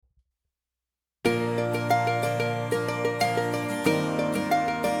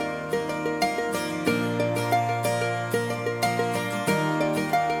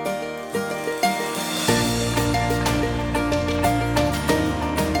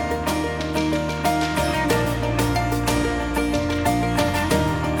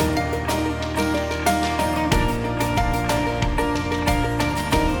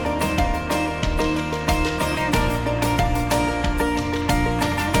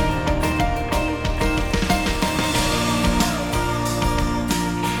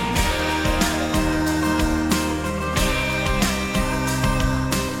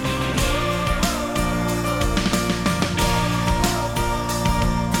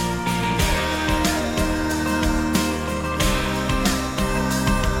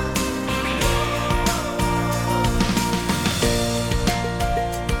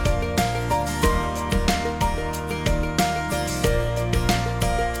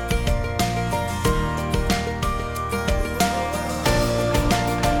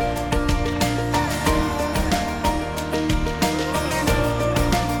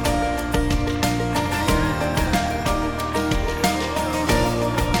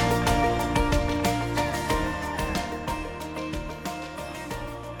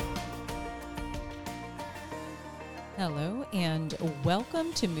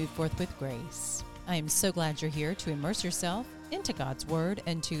Welcome to Move Forth with Grace. I am so glad you're here to immerse yourself into God's Word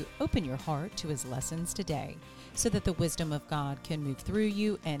and to open your heart to His lessons today so that the wisdom of God can move through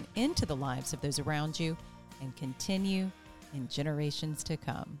you and into the lives of those around you and continue in generations to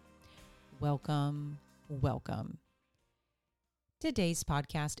come. Welcome, welcome. Today's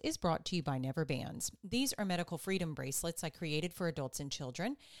podcast is brought to you by Never Bands. These are medical freedom bracelets I created for adults and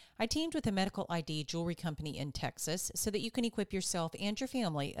children. I teamed with a medical ID jewelry company in Texas so that you can equip yourself and your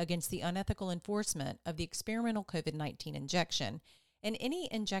family against the unethical enforcement of the experimental COVID-19 injection and any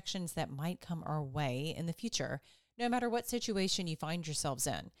injections that might come our way in the future, no matter what situation you find yourselves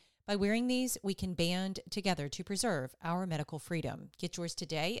in. By wearing these, we can band together to preserve our medical freedom. Get yours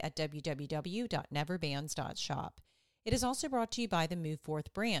today at www.neverbands.shop. It is also brought to you by the Move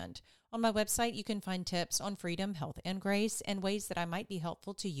Forth brand. On my website, you can find tips on freedom, health, and grace, and ways that I might be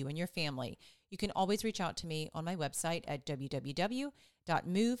helpful to you and your family. You can always reach out to me on my website at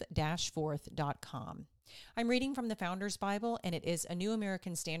www.move-forth.com. I'm reading from the Founders Bible, and it is a New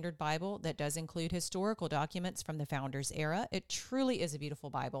American Standard Bible that does include historical documents from the Founders era. It truly is a beautiful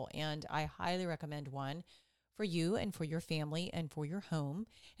Bible, and I highly recommend one for you and for your family and for your home.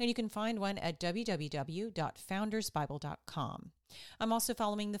 And you can find one at www.foundersbible.com. I'm also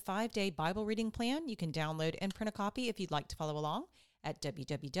following the 5-day Bible reading plan. You can download and print a copy if you'd like to follow along at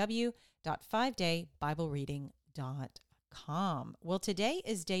www.5daybiblereading.com. Well, today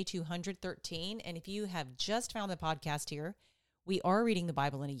is day 213, and if you have just found the podcast here, we are reading the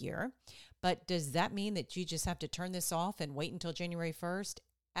Bible in a year. But does that mean that you just have to turn this off and wait until January 1st?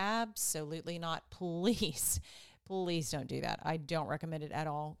 Absolutely not. Please don't do that. I don't recommend it at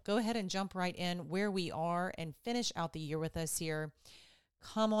all. Go ahead and jump right in where we are and finish out the year with us here.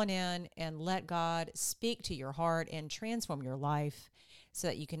 Come on in and let God speak to your heart and transform your life so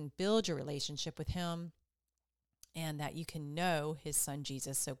that you can build your relationship with Him and that you can know His Son,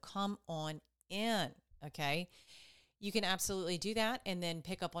 Jesus. So come on in, okay? You can absolutely do that and then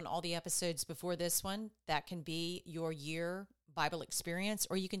pick up on all the episodes before this one. That can be your year Bible experience,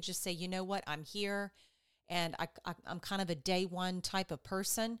 or you can just say, you know what, I'm here and I'm kind of a day one type of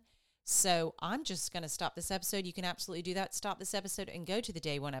person. So I'm just going to stop this episode. You can absolutely do that. Stop this episode and go to the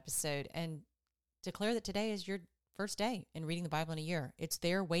day one episode and declare that today is your first day in reading the Bible in a year. It's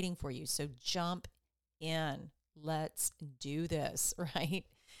there waiting for you. So jump in. Let's do this, right?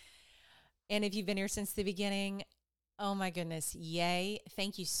 And if you've been here since the beginning, oh my goodness, yay.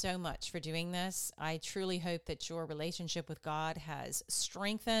 Thank you so much for doing this. I truly hope that your relationship with God has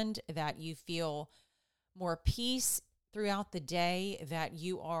strengthened, that you feel more peace throughout the day, that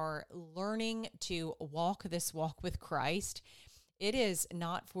you are learning to walk this walk with Christ. It is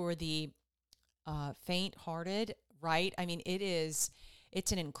not for the faint-hearted, right? I mean, it's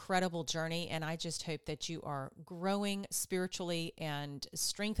an incredible journey, and I just hope that you are growing spiritually and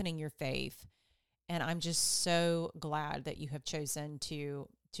strengthening your faith. And I'm just so glad that you have chosen to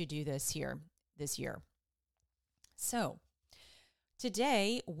do this here this year. So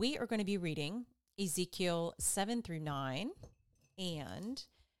today we are going to be reading Ezekiel 7 through 9 and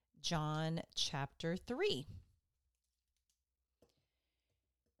John chapter 3.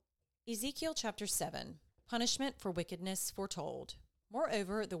 Ezekiel chapter 7, punishment for wickedness foretold.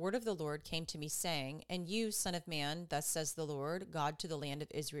 Moreover, the word of the Lord came to me, saying, And you, son of man, thus says the Lord, God to the land of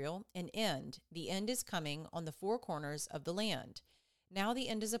Israel, the end is coming on the four corners of the land. Now the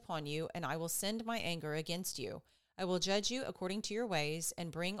end is upon you, and I will send my anger against you. I will judge you according to your ways, and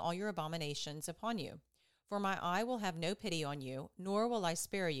bring all your abominations upon you. For my eye will have no pity on you, nor will I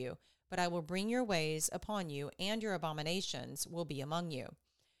spare you, but I will bring your ways upon you, and your abominations will be among you.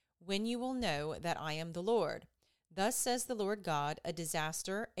 When you will know that I am the Lord. Thus says the Lord God, a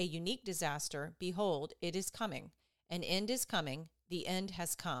disaster, a unique disaster. Behold, it is coming. An end is coming. The end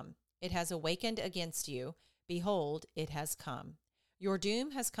has come. It has awakened against you. Behold, it has come. Your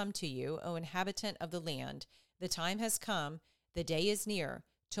doom has come to you, O inhabitant of the land. The time has come. The day is near.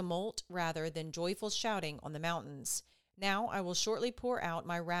 Tumult rather than joyful shouting on the mountains. Now I will shortly pour out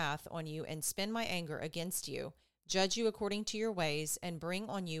my wrath on you and spend my anger against you, judge you according to your ways, and bring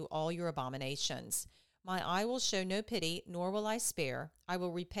on you all your abominations. My eye will show no pity, nor will I spare. I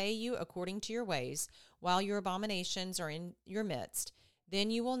will repay you according to your ways, while your abominations are in your midst.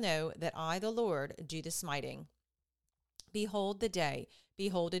 Then you will know that I, the Lord, do the smiting. Behold the day,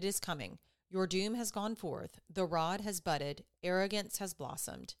 behold it is coming. Your doom has gone forth, the rod has budded, arrogance has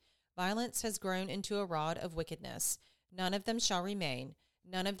blossomed. Violence has grown into a rod of wickedness. None of them shall remain,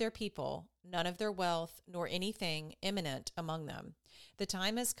 none of their people, none of their wealth, nor anything eminent among them. The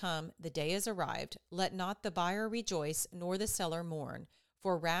time has come, the day is arrived. Let not the buyer rejoice, nor the seller mourn.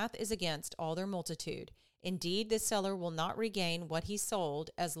 For wrath is against all their multitude. Indeed, the seller will not regain what he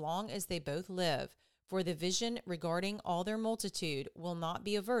sold as long as they both live, for the vision regarding all their multitude will not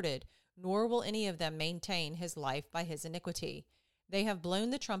be averted, nor will any of them maintain his life by his iniquity. They have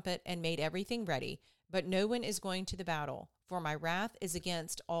blown the trumpet and made everything ready, but no one is going to the battle, for my wrath is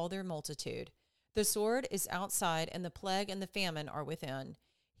against all their multitude. The sword is outside, and the plague and the famine are within.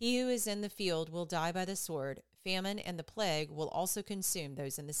 He who is in the field will die by the sword. Famine and the plague will also consume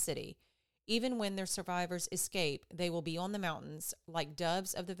those in the city. Even when their survivors escape, they will be on the mountains, like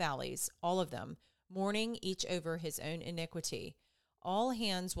doves of the valleys, all of them, mourning each over his own iniquity. All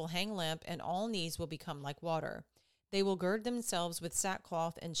hands will hang limp, and all knees will become like water. They will gird themselves with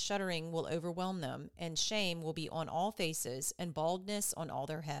sackcloth, and shuddering will overwhelm them, and shame will be on all faces, and baldness on all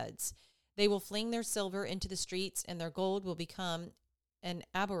their heads. They will fling their silver into the streets, and their gold will become an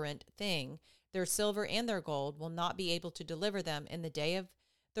abhorrent thing. Their silver and their gold will not be able to deliver them in the day of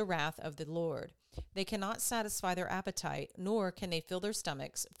the wrath of the Lord. They cannot satisfy their appetite, nor can they fill their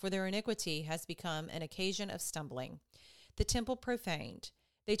stomachs, for their iniquity has become an occasion of stumbling. The temple profaned.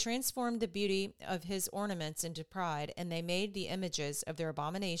 They transformed the beauty of his ornaments into pride, and they made the images of their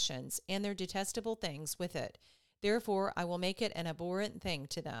abominations and their detestable things with it. Therefore I will make it an abhorrent thing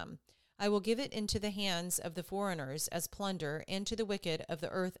to them. I will give it into the hands of the foreigners as plunder, and to the wicked of the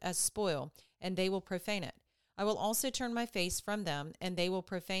earth as spoil, and they will profane it. I will also turn my face from them, and they will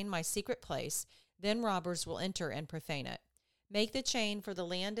profane my secret place. Then robbers will enter and profane it. Make the chain, for the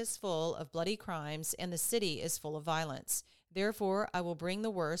land is full of bloody crimes, and the city is full of violence. Therefore I will bring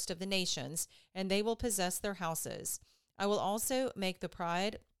the worst of the nations, and they will possess their houses. I will also make the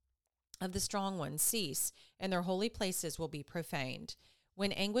pride of the strong ones cease, and their holy places will be profaned.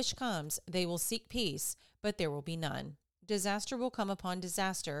 When anguish comes, they will seek peace, but there will be none. Disaster will come upon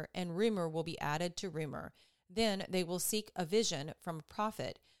disaster, and rumor will be added to rumor. Then they will seek a vision from a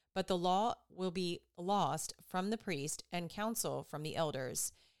prophet, but the law will be lost from the priest, and counsel from the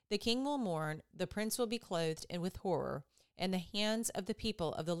elders. The king will mourn, the prince will be clothed with horror, and the hands of the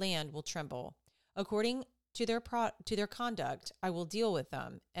people of the land will tremble. According to their conduct I will deal with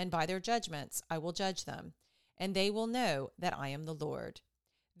them, and by their judgments I will judge them, and they will know that I am the Lord.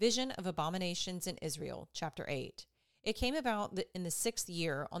 Vision of abominations in Israel, chapter 8. It came about in the 6th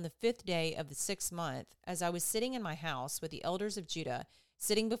year, on the 5th day of the 6th month, as I was sitting in my house with the elders of Judah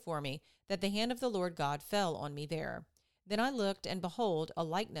sitting before me, that the hand of the Lord God fell on me there. Then I looked, and behold, a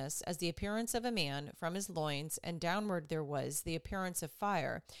likeness as the appearance of a man from his loins, and downward there was the appearance of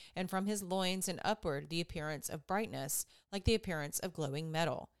fire, and from his loins and upward the appearance of brightness, like the appearance of glowing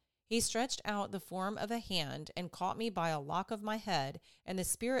metal. He stretched out the form of a hand and caught me by a lock of my head, and the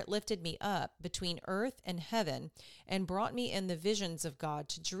Spirit lifted me up between earth and heaven, and brought me in the visions of God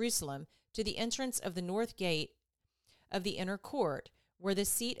to Jerusalem, to the entrance of the north gate of the inner court, where the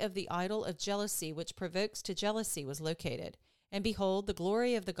seat of the idol of jealousy which provokes to jealousy was located. And behold, the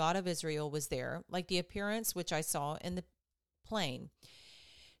glory of the God of Israel was there, like the appearance which I saw in the plain.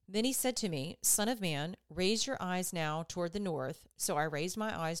 Then he said to me, Son of man, raise your eyes now toward the north. So I raised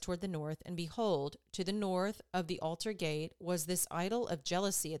my eyes toward the north, and behold, to the north of the altar gate was this idol of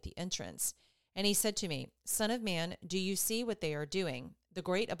jealousy at the entrance. And he said to me, Son of man, do you see what they are doing, the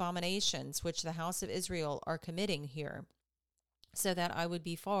great abominations which the house of Israel are committing here, so that I would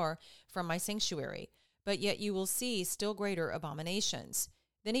be far from my sanctuary? But yet you will see still greater abominations.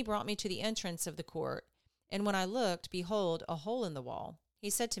 Then he brought me to the entrance of the court, and when I looked, behold, a hole in the wall. He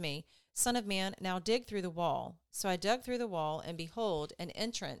said to me, Son of man, now dig through the wall. So I dug through the wall, and behold, an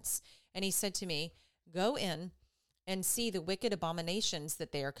entrance. And he said to me, Go in and see the wicked abominations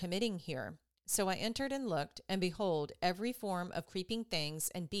that they are committing here. So I entered and looked, and behold, every form of creeping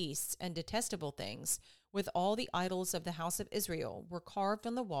things and beasts and detestable things, with all the idols of the house of Israel, were carved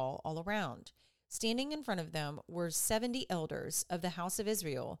on the wall all around. Standing in front of them were 70 elders of the house of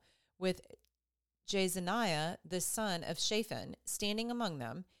Israel, with Jezaniah the son of Shaphan standing among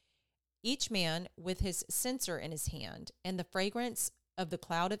them, each man with his censer in his hand, and the fragrance of the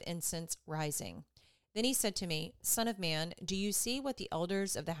cloud of incense rising. Then he said to me, Son of man, do you see what the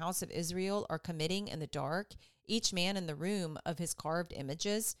elders of the house of Israel are committing in the dark, each man in the room of his carved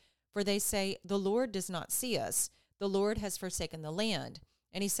images? For they say, The Lord does not see us. The Lord has forsaken the land.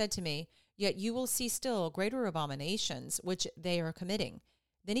 And he said to me, Yet you will see still greater abominations which they are committing.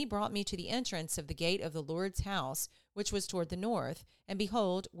 Then he brought me to the entrance of the gate of the Lord's house, which was toward the north, and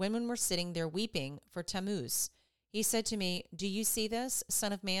behold, women were sitting there weeping for Tammuz. He said to me, Do you see this,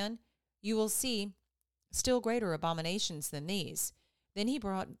 Son of man? You will see still greater abominations than these. Then he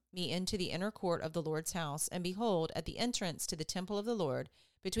brought me into the inner court of the Lord's house, and behold, at the entrance to the temple of the Lord,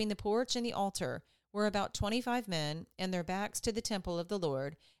 between the porch and the altar, were about 25 men, and their backs to the temple of the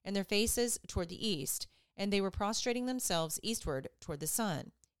Lord, and their faces toward the east. and they were prostrating themselves eastward toward the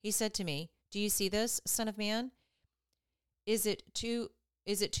sun. He said to me, "Do you see this, son of man? Is it too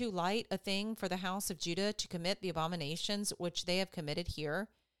light a thing for the house of Judah to commit the abominations which they have committed here,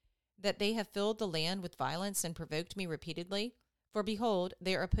 that they have filled the land with violence and provoked me repeatedly? For behold,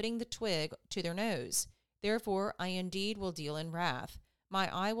 they are putting the twig to their nose. Therefore I indeed will deal in wrath.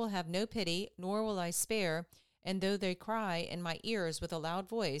 My eye will have no pity, nor will I spare, and though they cry in my ears with a loud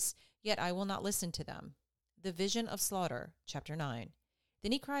voice, yet I will not listen to them." The vision of slaughter, chapter 9.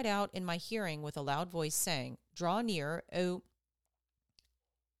 Then he cried out in my hearing with a loud voice, saying, "Draw near, O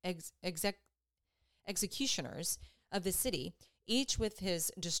executioners of the city, each with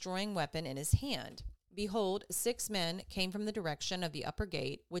his destroying weapon in his hand." Behold, 6 men came from the direction of the upper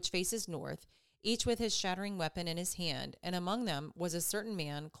gate, which faces north, each with his shattering weapon in his hand, and among them was a certain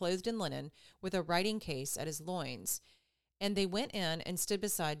man clothed in linen, with a writing case at his loins. And they went in and stood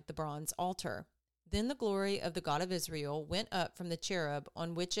beside the bronze altar. Then the glory of the God of Israel went up from the cherub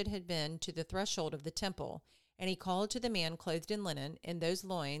on which it had been to the threshold of the temple, and he called to the man clothed in linen, in those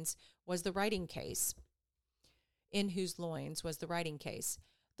loins was the writing case, in whose loins was the writing case.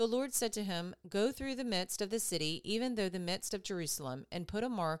 The Lord said to him, "Go through the midst of the city, even through the midst of Jerusalem, and put a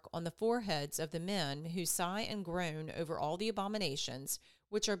mark on the foreheads of the men who sigh and groan over all the abominations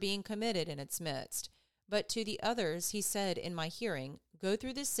which are being committed in its midst." But to the others he said in my hearing, "Go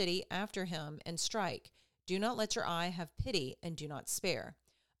through the city after him and strike. Do not let your eye have pity, and do not spare.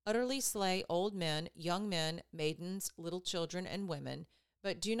 Utterly slay old men, young men, maidens, little children, and women,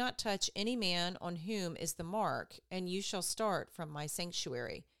 but do not touch any man on whom is the mark, and you shall start from my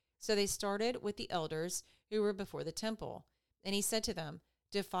sanctuary." So they started with the elders who were before the temple. And he said to them,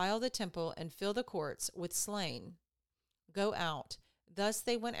 "Defile the temple and fill the courts with slain. Go out." Thus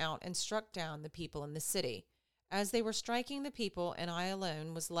they went out and struck down the people in the city. As they were striking the people, and I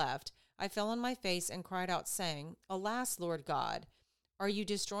alone was left, I fell on my face and cried out, saying, "Alas, Lord God, are you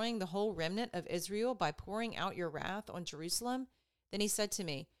destroying the whole remnant of Israel by pouring out your wrath on Jerusalem?" Then he said to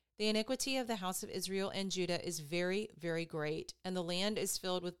me, "The iniquity of the house of Israel and Judah is very, very great, and the land is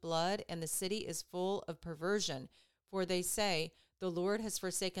filled with blood, and the city is full of perversion. For they say, 'The Lord has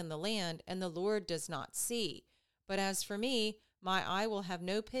forsaken the land, and the Lord does not see.' But as for me, my eye will have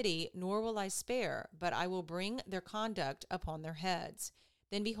no pity, nor will I spare, but I will bring their conduct upon their heads."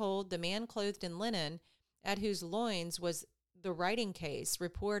 Then behold, the man clothed in linen, at whose loins was the writing case,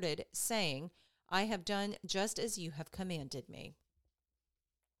 reported, saying, "I have done just as you have commanded me."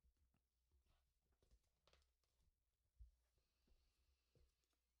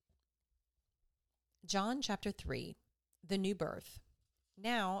 John chapter 3, the new birth.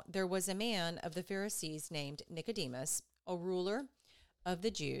 Now there was a man of the Pharisees named Nicodemus, a ruler of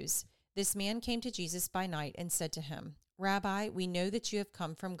the Jews. This man came to Jesus by night and said to him, "Rabbi, we know that you have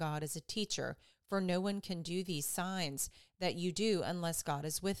come from God as a teacher, for no one can do these signs that you do unless God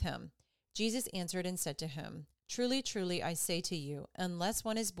is with him." Jesus answered and said to him, "Truly, truly, I say to you, unless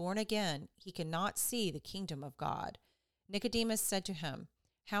one is born again, he cannot see the kingdom of God." Nicodemus said to him,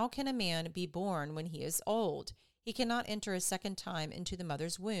 "How can a man be born when he is old? He cannot enter a second time into the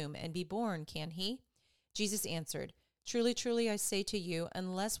mother's womb and be born, can he?" Jesus answered, "Truly, truly, I say to you,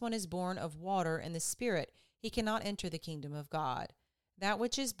 unless one is born of water and the Spirit, he cannot enter the kingdom of God. That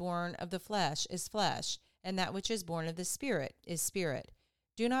which is born of the flesh is flesh, and that which is born of the Spirit is spirit.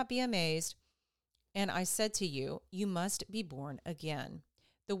 Do not be amazed, and I said to you, you must be born again.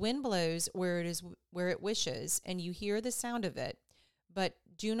 The wind blows where it wishes, and you hear the sound of it, but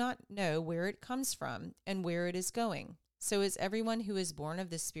do not know where it comes from and where it is going. So is everyone who is born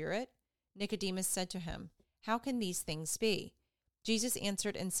of the Spirit." Nicodemus said to him, "How can these things be?" Jesus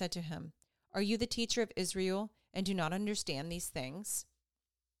answered and said to him, "Are you the teacher of Israel, and do not understand these things?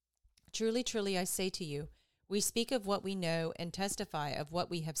 Truly, truly, I say to you, we speak of what we know and testify of what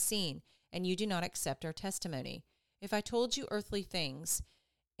we have seen, and you do not accept our testimony. If I told you earthly things,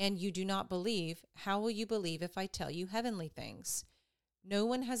 and you do not believe, how will you believe if I tell you heavenly things? No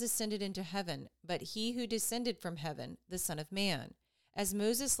one has ascended into heaven, but he who descended from heaven, the Son of Man. As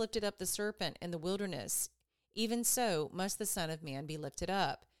Moses lifted up the serpent in the wilderness, even so must the Son of Man be lifted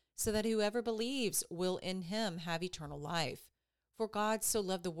up, so that whoever believes will in him have eternal life. For God so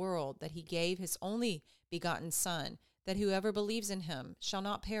loved the world that he gave his only begotten Son, that whoever believes in him shall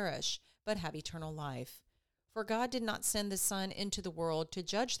not perish, but have eternal life. For God did not send the Son into the world to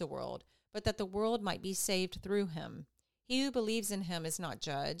judge the world, but that the world might be saved through him. He who believes in him is not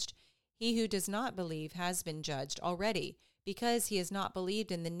judged. He who does not believe has been judged already, because he has not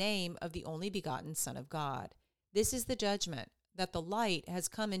believed in the name of the only begotten Son of God. This is the judgment, that the light has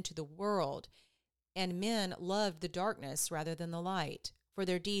come into the world, and men loved the darkness rather than the light, for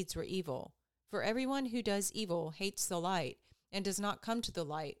their deeds were evil. For everyone who does evil hates the light and does not come to the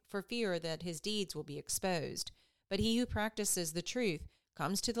light for fear that his deeds will be exposed. But he who practices the truth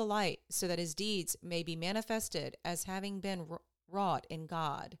comes to the light so that his deeds may be manifested as having been wrought in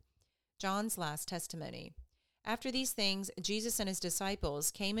God. John's last testimony. After these things, Jesus and his disciples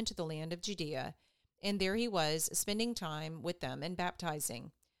came into the land of Judea, and there he was, spending time with them and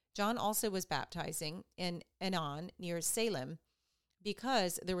baptizing. John also was baptizing in Aenon near Salem,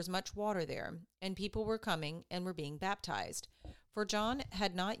 because there was much water there, and people were coming and were being baptized. For John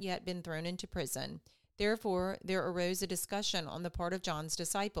had not yet been thrown into prison. Therefore there arose a discussion on the part of John's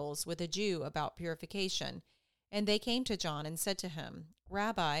disciples with a Jew about purification. And they came to John and said to him,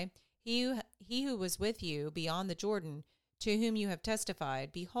 Rabbi, he who was with you beyond the Jordan, to whom you have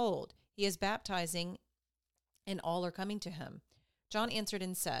testified, behold, he is baptizing, and all are coming to him. John answered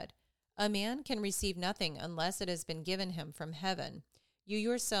and said, A man can receive nothing unless it has been given him from heaven. You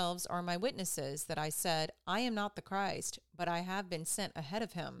yourselves are my witnesses that I said, I am not the Christ, but I have been sent ahead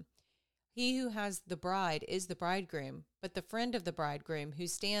of him. He who has the bride is the bridegroom, but the friend of the bridegroom who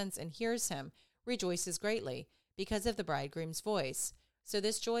stands and hears him rejoices greatly because of the bridegroom's voice. So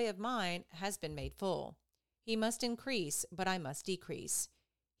this joy of mine has been made full. He must increase, but I must decrease.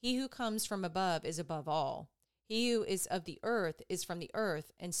 He who comes from above is above all. He who is of the earth is from the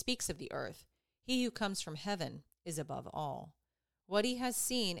earth and speaks of the earth. He who comes from heaven is above all. What he has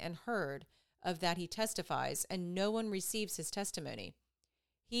seen and heard, of that he testifies, and no one receives his testimony.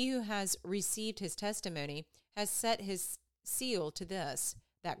 He who has received his testimony has set his seal to this,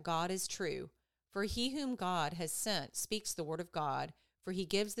 that God is true. For he whom God has sent speaks the word of God, for he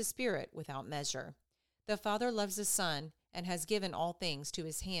gives the Spirit without measure. The Father loves the Son and has given all things to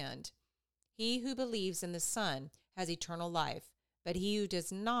his hand. He who believes in the Son has eternal life, but he who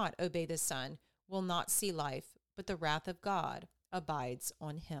does not obey the Son will not see life, but the wrath of God abides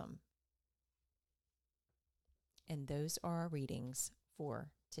on him. And those are our readings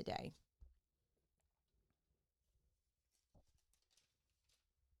for today.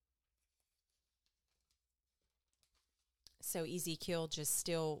 So Ezekiel just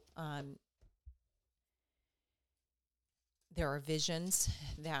still, there are visions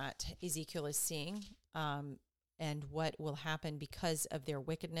that Ezekiel is seeing, and what will happen because of their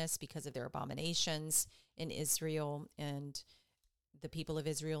wickedness, because of their abominations in Israel and the people of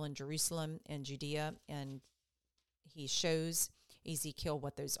Israel in Jerusalem and Judea. And he shows Ezekiel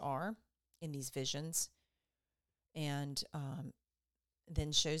what those are in these visions, and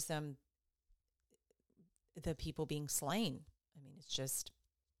then shows them the people being slain. I mean,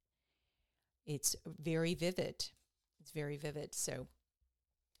 it's very vivid. It's very vivid. So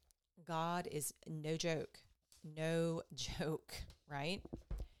God is no joke, right?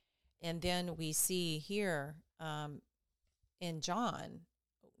 And then we see here in John,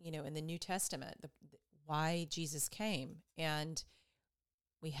 in the New Testament, why Jesus came. And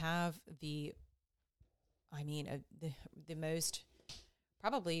we have the most,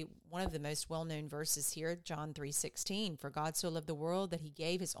 probably one of the most well-known verses here, John 3:16. For God so loved the world that he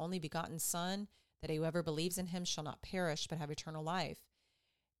gave his only begotten Son, that whoever believes in him shall not perish but have eternal life.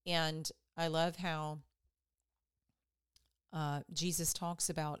 And I love how Jesus talks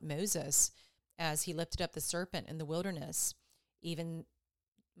about Moses as he lifted up the serpent in the wilderness, even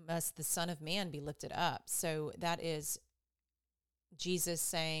must the Son of Man be lifted up. So that is Jesus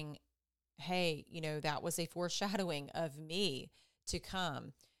saying, hey, that was a foreshadowing of me to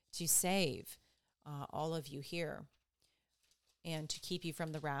come to save all of you here and to keep you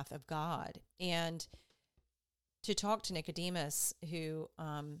from the wrath of God. And to talk to Nicodemus, who,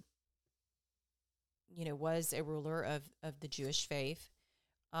 was a ruler of the Jewish faith,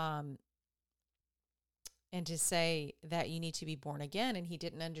 and to say that you need to be born again. And he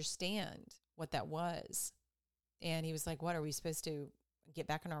didn't understand what that was. And he was like, what, are we supposed to get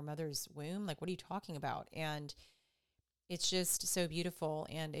back in our mother's womb? Like, what are you talking about? And it's just so beautiful.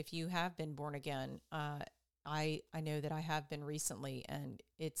 And if you have been born again, I know that I have been recently, and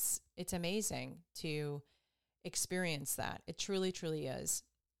it's amazing to experience that. It truly, truly is.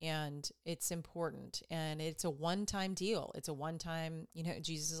 And it's important, and it's a one-time deal. It's a one-time,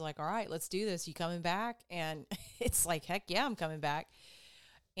 Jesus is like, all right, let's do this. You coming back? And it's like, heck yeah, I'm coming back.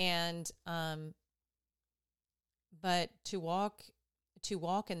 And, but to walk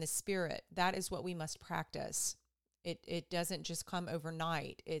in the Spirit, that is what we must practice. It doesn't just come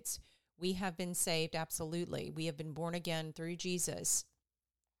overnight. We have been saved. Absolutely. We have been born again through Jesus.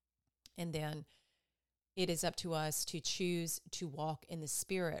 And then it is up to us to choose to walk in the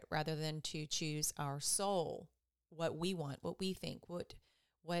Spirit rather than to choose our soul, what we want, what we think, what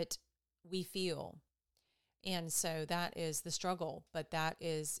we feel. And so that is the struggle, but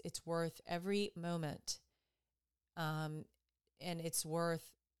it's worth every moment. And it's worth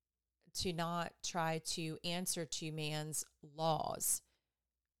to not try to answer to man's laws.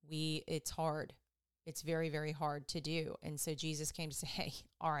 It's hard. It's very, very hard to do. And so Jesus came to say, hey,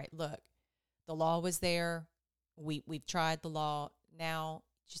 all right, look, the law was there. We've tried the law. Now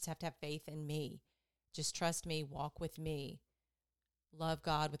you just have to have faith in me. Just trust me, walk with me. Love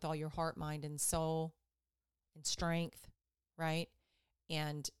God with all your heart, mind, and soul and strength, right?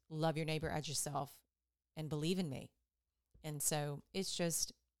 And love your neighbor as yourself and believe in me. And so it's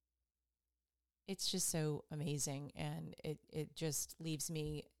just so amazing. And it just leaves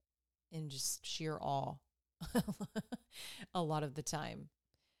me in just sheer awe a lot of the time.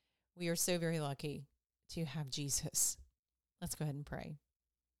 We are so very lucky to have Jesus. Let's go ahead and pray.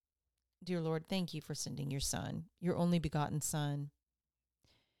 Dear Lord, thank you for sending your Son, your only begotten Son,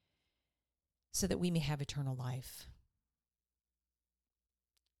 so that we may have eternal life.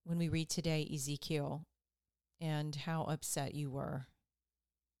 When we read today Ezekiel and how upset you were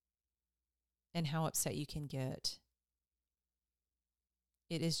and how upset you can get,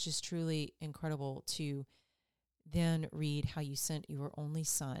 it is just truly incredible to then read how you sent your only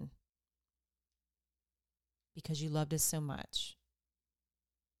Son because you loved us so much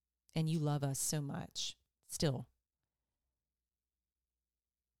and you love us so much still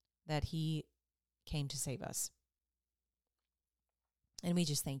that he came to save us. And we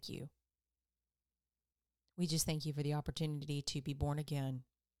just thank you. We just thank you for the opportunity to be born again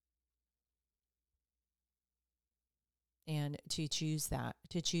and to choose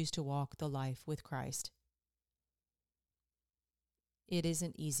to walk the life with Christ. It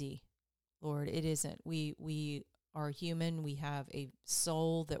isn't easy, Lord. It isn't. We are human. We have a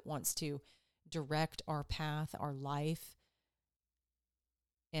soul that wants to direct our path, our life.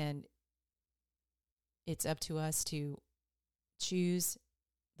 And it's up to us to choose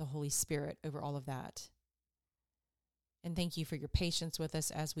the Holy Spirit over all of that. And thank you for your patience with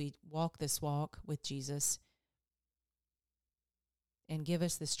us as we walk this walk with Jesus. And give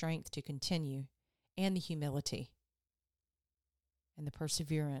us the strength to continue and the humility and the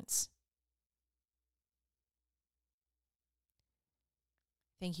perseverance.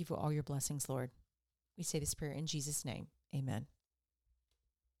 Thank you for all your blessings, Lord. We say this prayer in Jesus' name. Amen.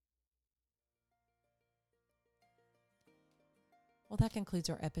 Well, that concludes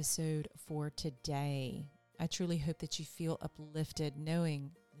our episode for today. I truly hope that you feel uplifted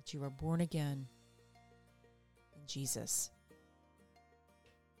knowing that you are born again in Jesus.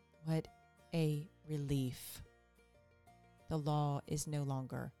 What a relief. The law is no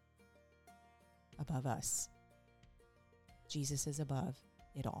longer above us. Jesus is above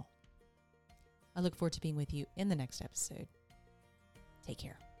it all. I look forward to being with you in the next episode. Take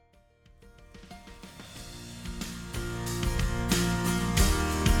care.